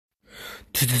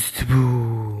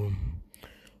Boom!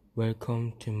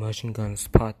 Welcome to Machine Guns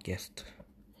Podcast.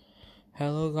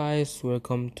 Hello, guys.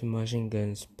 Welcome to Machine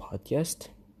Guns Podcast.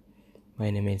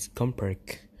 My name is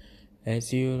Gumperk.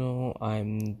 As you know,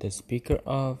 I'm the speaker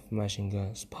of Machine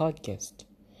Guns Podcast.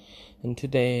 And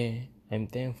today, I'm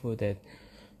thankful that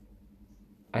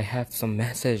I have some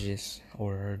messages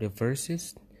or the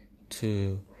verses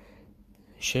to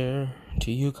share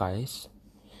to you guys.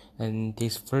 And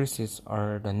these verses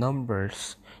are the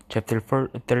Numbers chapter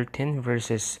 13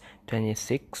 verses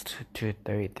 26 to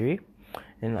 33,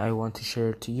 and I want to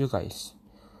share to you guys.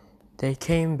 They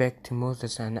came back to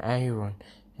Moses and Aaron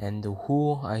and the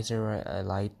whole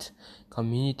Israelite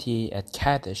community at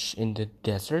Kadesh in the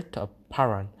desert of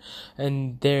Paran,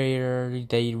 and there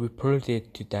they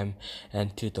reported to them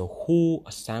and to the whole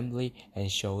assembly and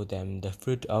showed them the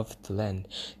fruit of the land.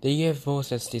 They gave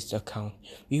Moses this account: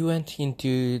 "We went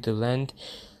into the land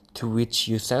to which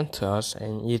you sent us,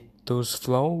 and it does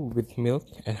flow with milk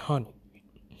and honey.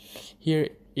 Here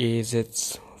is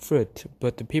its fruit,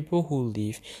 but the people who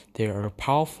live there are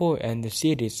powerful, and the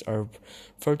cities are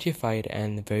fortified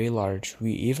and very large.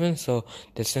 We even saw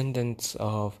descendants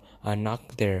of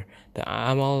Anak there. The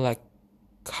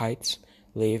Amalekites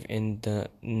live in the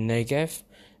Negev,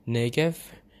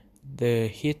 the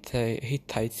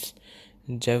Hittites,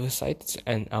 Jebusites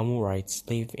and Amorites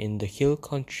live in the hill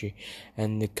country,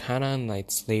 and the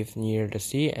Canaanites live near the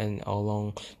sea and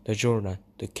along the Jordan."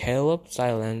 The Caleb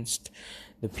silenced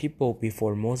the people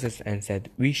before Moses and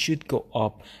said, "We should go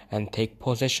up and take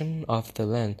possession of the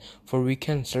land, for we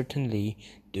can certainly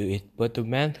do it." But the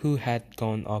man who had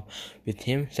gone up with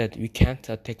him said, "We can't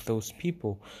attack those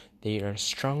people. They are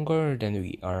stronger than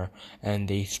we are." And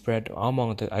they spread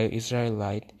among the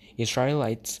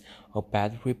Israelites a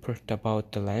bad report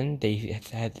about the land they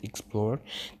had explored.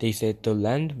 They said, "The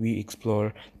land we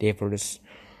explored devoured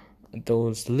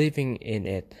those living in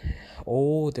it.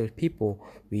 All the people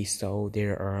we saw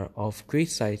there are of great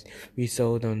size. We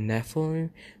saw the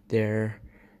Nephilim there.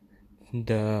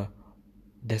 The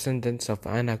descendants of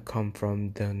Anak come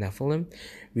from the Nephilim.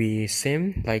 We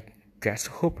seemed like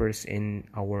grasshoppers in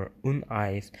our own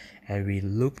eyes, and we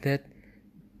looked at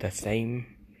the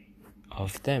same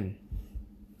of them."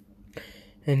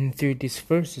 And through these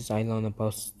verses, I learned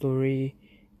about story.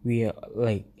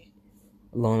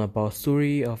 Learn about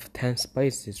story of 10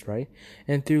 spices, right?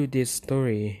 And through this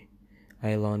story,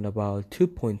 I learned about 2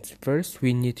 points. First,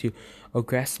 we need to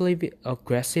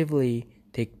aggressively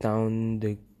take down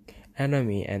the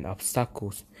enemy and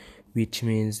obstacles, which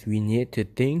means we need to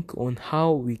think on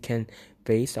how we can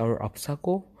face our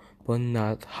obstacle, but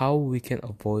not how we can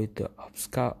avoid the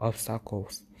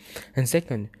obstacles. And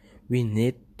second, we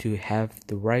need to have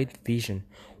the right vision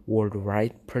or the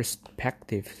right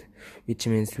perspective, which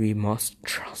means we must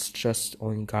trust just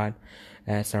on God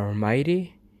as our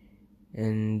Almighty,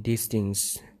 and these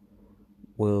things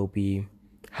will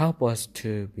help us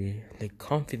to be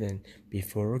confident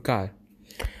before God.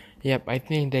 Yep, I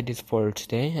think that is for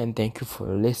today, and thank you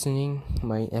for listening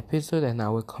my episode, and I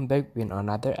will come back with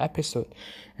another episode,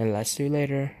 and let's see you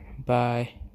later. Bye.